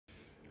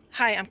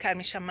Hi, I'm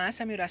Carmen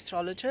Chammas. I'm your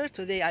astrologer.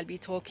 Today I'll be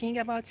talking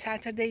about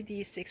Saturday,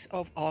 the 6th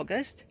of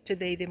August.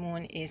 Today the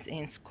moon is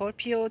in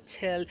Scorpio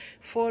till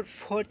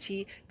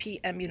 4:40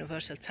 p.m.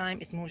 Universal Time.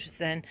 It moves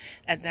then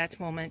at that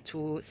moment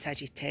to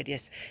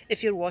Sagittarius.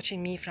 If you're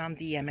watching me from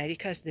the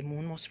Americas, the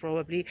moon most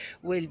probably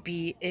will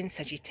be in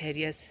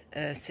Sagittarius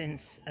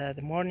since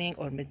the morning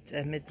or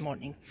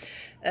mid-morning.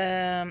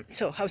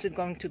 So how's it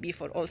going to be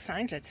for all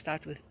signs? Let's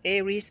start with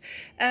Aries.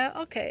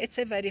 Okay, it's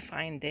a very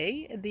fine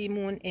day. The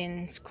moon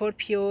in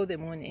Scorpio, the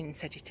moon in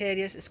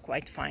Sagittarius is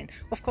quite fine.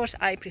 Of course,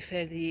 I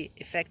prefer the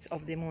effects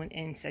of the moon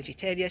in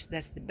Sagittarius.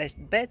 That's the best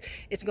bet.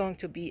 It's going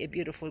to be a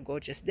beautiful,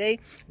 gorgeous day.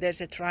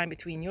 There's a trine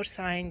between your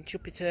sign,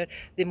 Jupiter,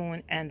 the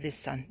moon, and the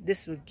sun.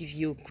 This will give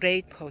you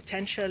great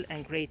potential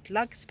and great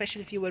luck,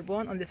 especially if you were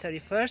born on the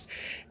 31st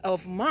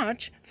of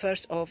March,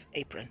 1st of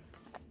April.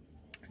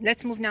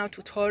 Let's move now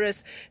to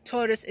Taurus.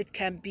 Taurus, it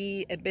can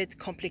be a bit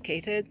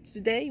complicated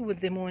today with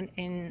the moon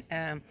in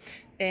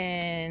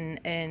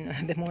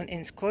the moon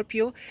in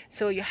Scorpio,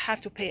 so you have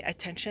to pay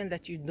attention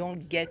that you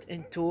don't get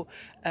into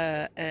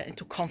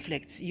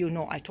conflicts. You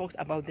know, I talked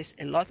about this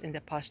a lot in the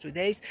past 2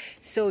 days.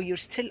 So you're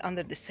still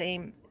under the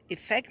same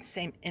effect,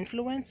 same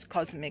influence,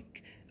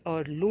 cosmic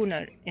or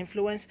lunar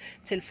influence,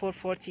 till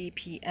 4:40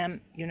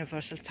 p.m.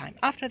 Universal Time.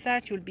 After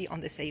that, you'll be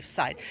on the safe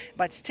side,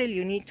 but still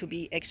you need to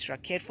be extra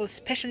careful,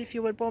 especially if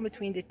you were born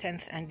between the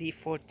 10th and the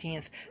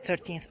 14th,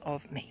 13th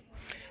of May.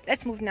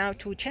 Let's move now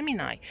to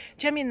Gemini.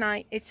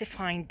 Gemini, it's a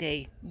fine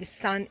day. The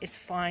sun is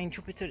fine,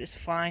 Jupiter is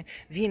fine,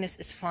 Venus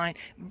is fine.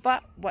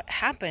 But what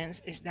happens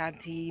is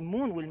that the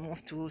moon will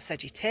move to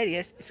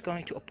Sagittarius. It's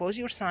going to oppose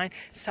your sign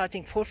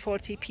starting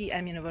 4:40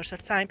 p.m. Universal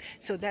Time.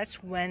 So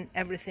that's when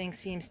everything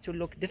seems to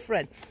look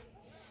different.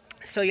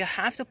 So you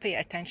have to pay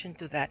attention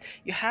to that.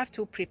 You have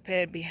to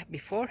prepare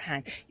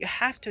beforehand. You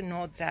have to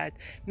know that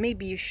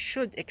maybe you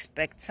should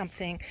expect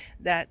something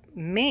that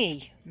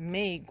may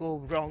go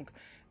wrong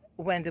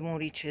when the moon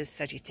reaches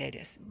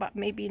Sagittarius, but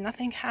maybe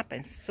nothing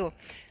happens. So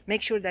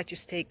make sure that you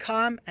stay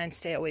calm and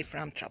stay away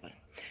from trouble.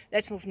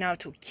 Let's move now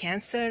to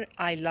Cancer.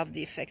 I love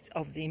the effects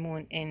of the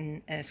moon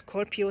in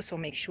Scorpio, so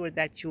make sure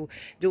that you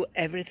do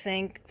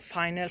everything,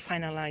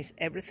 finalize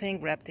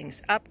everything, wrap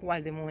things up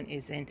while the moon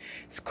is in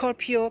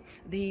Scorpio.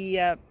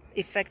 The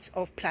effects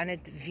of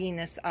planet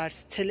Venus are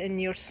still in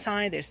your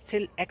sign. They're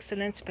still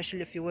excellent,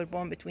 especially if you were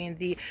born between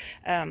the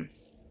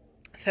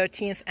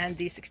 13th and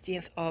the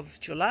 16th of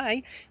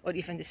July, or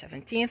even the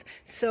 17th.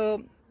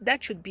 So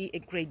that should be a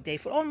great day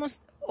for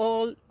almost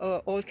all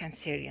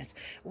Cancerians.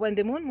 When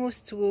the moon moves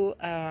to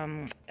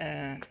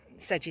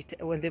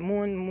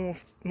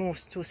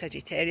moves to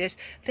Sagittarius,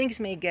 things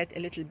may get a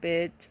little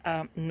bit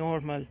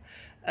normal.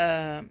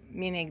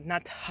 Meaning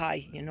not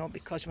high, you know,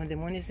 because when the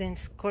moon is in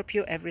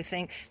Scorpio,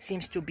 everything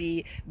seems to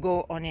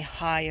go on a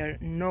higher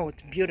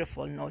note,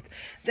 beautiful note.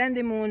 Then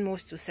the moon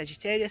moves to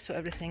Sagittarius, so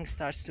everything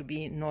starts to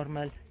be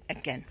normal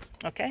again.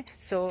 Okay,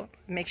 so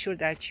make sure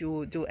that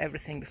you do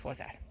everything before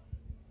that.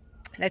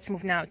 Let's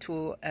move now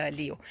to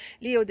Leo.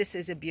 Leo, this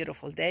is a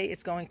beautiful day.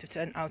 It's going to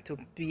turn out to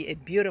be a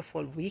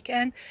beautiful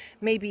weekend.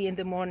 Maybe in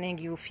the morning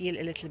you feel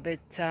a little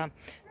bit,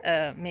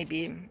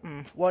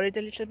 worried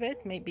a little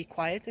bit, maybe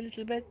quiet a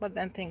little bit, but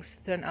then things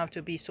turn out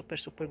to be super,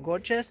 super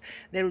gorgeous.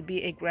 There will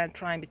be a grand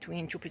trine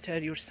between Jupiter,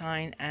 your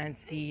sign, and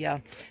the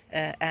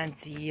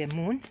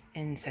moon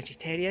in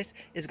Sagittarius.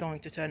 Is going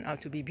to turn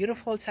out to be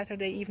beautiful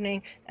Saturday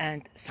evening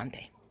and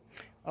Sunday.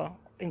 Oh,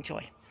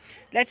 enjoy.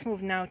 Let's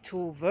move now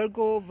to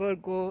Virgo.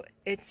 Virgo,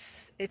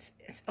 it's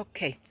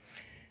okay,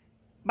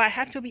 but I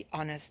have to be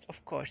honest,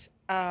 of course.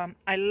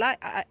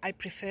 I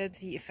prefer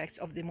the effects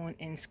of the moon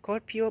in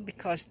Scorpio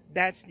because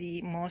that's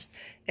the most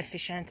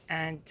efficient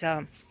and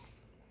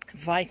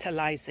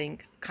vitalizing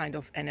kind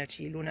of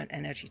energy, lunar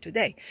energy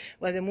today.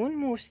 When the moon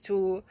moves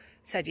to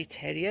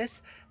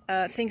Sagittarius,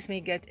 things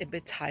may get a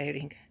bit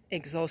tiring,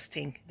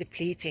 exhausting,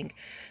 depleting.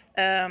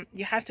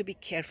 You have to be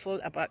careful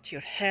about your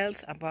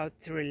health, about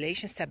the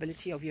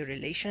stability of your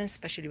relations,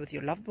 especially with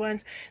your loved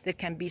ones. There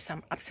can be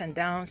some ups and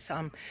downs,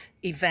 some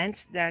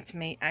events that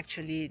may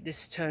actually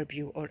disturb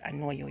you or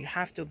annoy you. You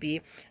have to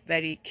be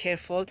very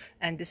careful,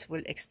 and this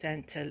will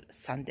extend till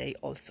Sunday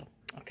also.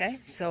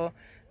 Okay, so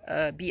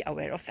be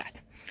aware of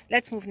that.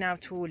 Let's move now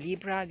to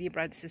Libra.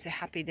 Libra, this is a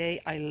happy day.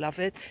 I love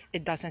it.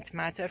 It doesn't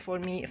matter for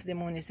me if the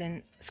moon is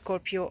in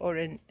Scorpio or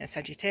in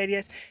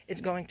Sagittarius.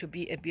 It's going to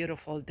be a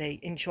beautiful day.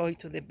 Enjoy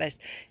to the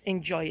best.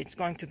 Enjoy. It's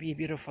going to be a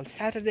beautiful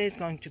Saturday. It's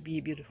going to be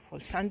a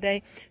beautiful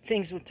Sunday.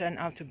 Things will turn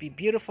out to be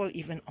beautiful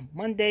even on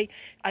Monday.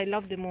 I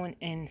love the moon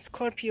in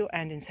Scorpio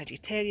and in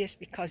Sagittarius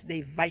because they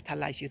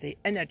vitalize you. They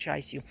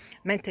energize you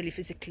mentally,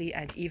 physically,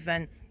 and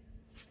even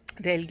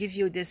they'll give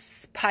you this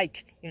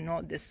spike, you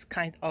know, this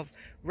kind of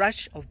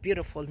rush of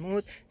beautiful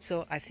mood.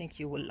 So I think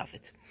you will love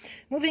it.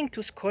 Moving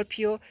to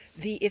Scorpio,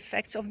 the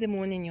effects of the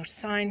moon in your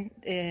sign,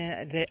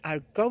 they are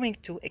going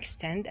to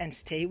extend and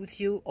stay with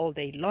you all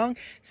day long.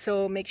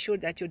 So make sure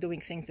that you're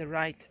doing things the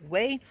right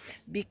way,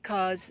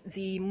 because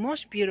the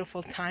most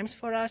beautiful times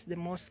for us, the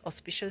most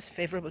auspicious,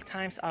 favorable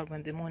times are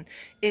when the moon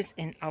is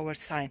in our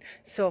sign.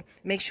 So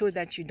make sure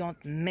that you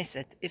don't miss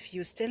it. If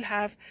you still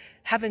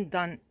haven't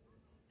done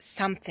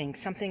something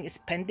is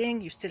pending,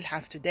 you still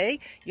have today,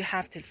 you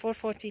have till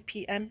 4:40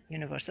 p.m.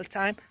 Universal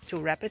Time to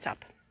wrap it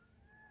up.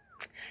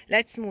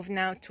 Let's move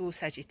now to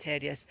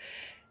Sagittarius.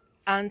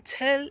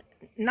 Until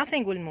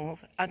nothing will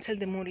move until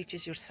the moon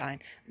reaches your sign.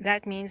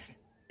 That means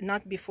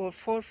not before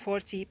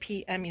 4:40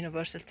 p.m.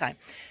 Universal Time.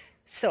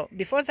 So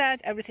before that,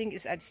 everything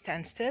is at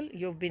standstill.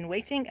 You've been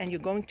waiting and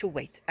you're going to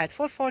wait. At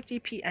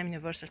 4:40 p.m.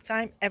 Universal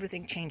Time,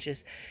 everything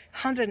changes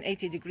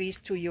 180 degrees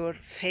to your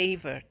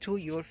favor,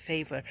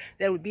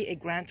 There will be a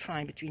grand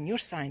trine between your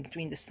sign,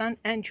 between the sun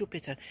and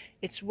Jupiter.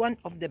 It's one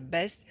of the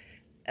best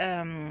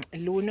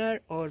lunar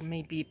or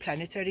maybe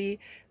planetary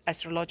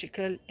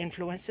astrological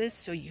influences.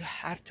 So you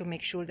have to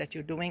make sure that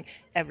you're doing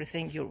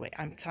everything your way.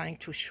 I'm trying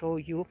to show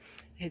you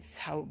it's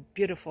how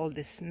beautiful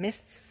this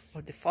mist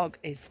or the fog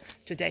is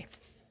today.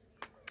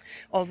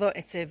 Although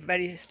it's a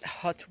very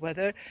hot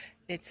weather,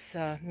 it's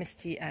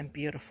misty and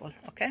beautiful.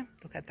 Okay,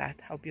 look at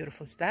that. How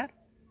beautiful is that?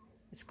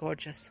 It's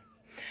gorgeous.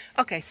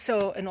 Okay,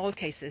 so in all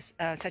cases,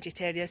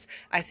 Sagittarius,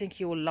 I think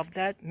you will love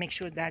that. Make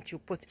sure that you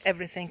put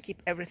everything,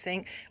 keep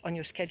everything on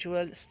your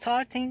schedule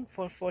starting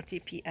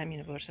 4:40 p.m.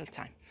 Universal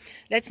Time.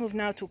 Let's move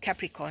now to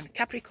Capricorn.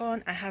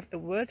 Capricorn, I have a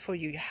word for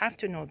you. You have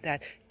to know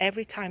that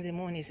every time the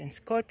moon is in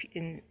Scorpio,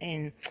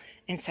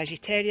 in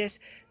Sagittarius,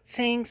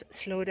 things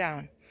slow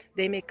down.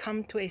 They may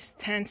come to a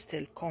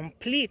standstill,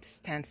 complete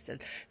standstill.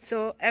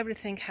 So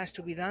everything has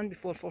to be done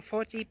before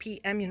 4:40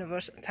 p.m.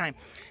 Universal Time.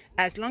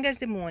 As long as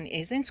the moon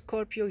is in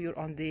Scorpio, you're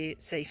on the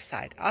safe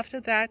side.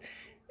 After that,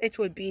 it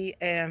will be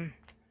a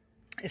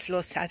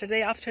slow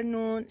Saturday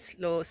afternoon,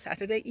 slow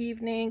Saturday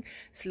evening,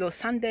 slow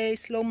Sunday,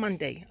 slow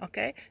Monday.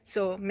 Okay,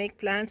 so make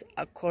plans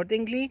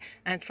accordingly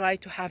and try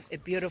to have a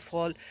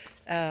beautiful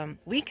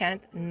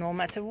weekend no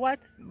matter what,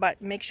 but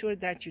make sure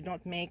that you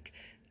don't make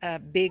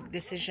big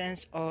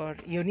decisions, or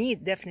you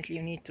need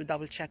to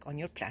double check on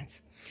your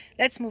plans.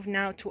 Let's move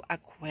now to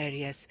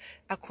Aquarius.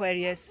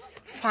 Aquarius,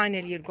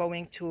 finally you're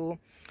going to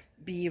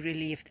be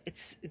relieved.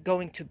 It's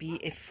going to be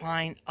a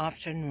fine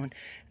afternoon.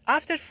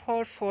 After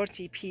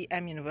 4:40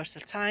 p.m.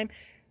 Universal Time,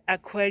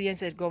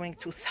 Aquarians are going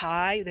to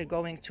sigh, they're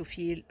going to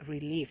feel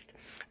relieved.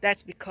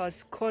 That's because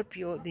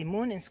Scorpio, the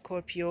moon in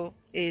Scorpio,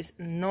 is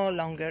no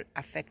longer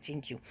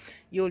affecting you.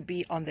 You'll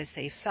be on the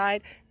safe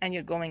side and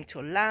you're going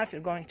to laugh,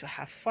 you're going to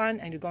have fun,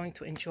 and you're going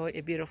to enjoy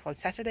a beautiful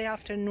Saturday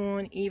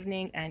afternoon,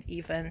 evening, and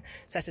even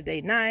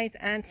Saturday night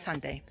and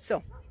Sunday.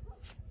 So,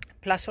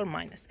 plus or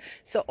minus.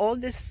 So all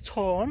this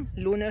storm,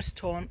 lunar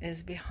storm,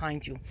 is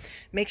behind you.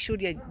 Make sure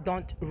you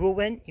don't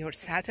ruin your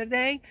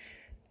Saturday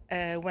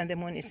when the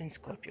moon is in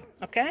Scorpio.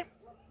 Okay?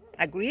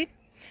 Agreed?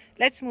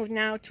 Let's move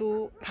now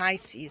to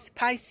Pisces.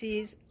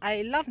 Pisces,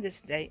 I love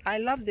this day. I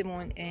love the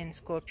moon in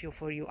Scorpio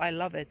for you. I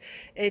love it.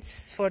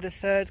 It's for the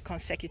 3rd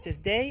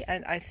consecutive day,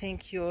 and I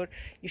think you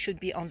should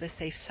be on the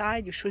safe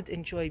side. You should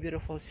enjoy a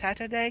beautiful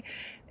Saturday.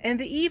 In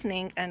the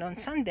evening and on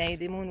Sunday,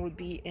 the moon will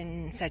be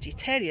in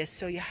Sagittarius,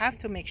 so you have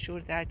to make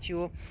sure that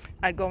you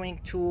are going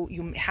to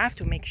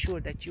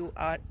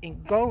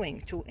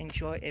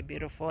enjoy a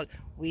beautiful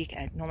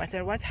weekend. No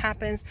matter what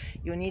happens,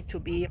 you need to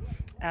be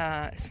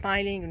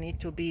smiling, you need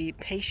to be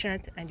patient,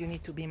 and you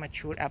need to be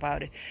mature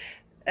about it.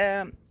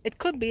 It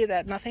could be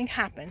that nothing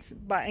happens,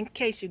 but in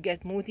case you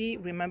get moody,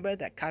 remember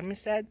that Carmen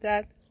said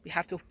that you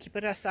have to keep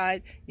it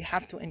aside. You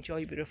have to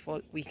enjoy a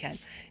beautiful weekend.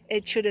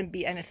 It shouldn't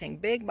be anything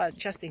big, but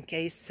just in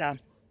case,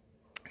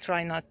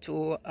 try not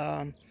to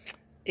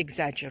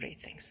exaggerate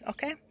things.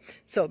 Okay,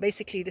 so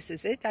basically this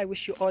is it. I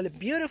wish you all a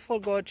beautiful,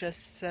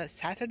 gorgeous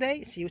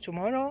Saturday. See you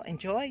tomorrow.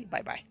 Enjoy.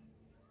 Bye bye.